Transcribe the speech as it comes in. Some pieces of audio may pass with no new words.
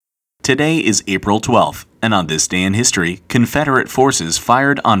Today is April 12th, and on this day in history, Confederate forces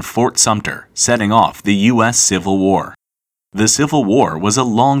fired on Fort Sumter, setting off the U.S. Civil War. The Civil War was a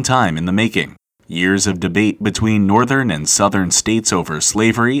long time in the making. Years of debate between northern and southern states over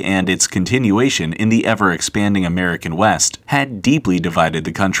slavery and its continuation in the ever-expanding American West had deeply divided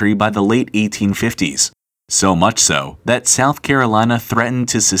the country by the late 1850s. So much so that South Carolina threatened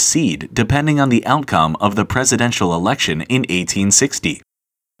to secede depending on the outcome of the presidential election in 1860.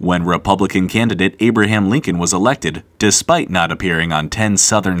 When Republican candidate Abraham Lincoln was elected, despite not appearing on 10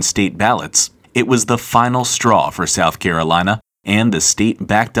 southern state ballots, it was the final straw for South Carolina, and the state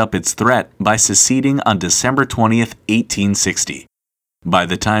backed up its threat by seceding on December 20, 1860. By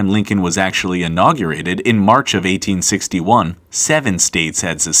the time Lincoln was actually inaugurated in March of 1861, 7 states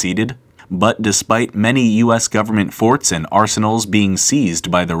had seceded, but despite many U.S. government forts and arsenals being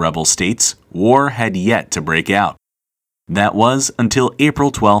seized by the rebel states, war had yet to break out. That was until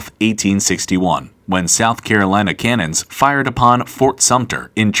April 12, 1861, when South Carolina cannons fired upon Fort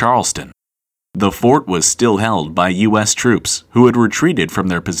Sumter in Charleston. The fort was still held by U.S. troops who had retreated from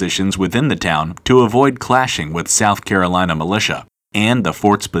their positions within the town to avoid clashing with South Carolina militia, and the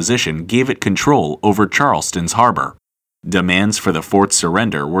fort's position gave it control over Charleston's harbor. Demands for the fort's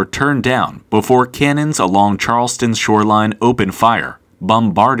surrender were turned down before cannons along Charleston's shoreline opened fire,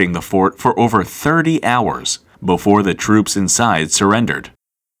 bombarding the fort for over 30 hours before the troops inside surrendered.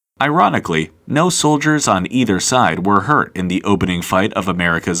 Ironically, no soldiers on either side were hurt in the opening fight of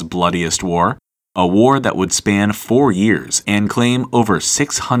America's bloodiest war, a war that would span 4 years and claim over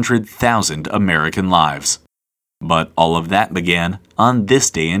 600,000 American lives. But all of that began on this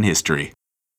day in history.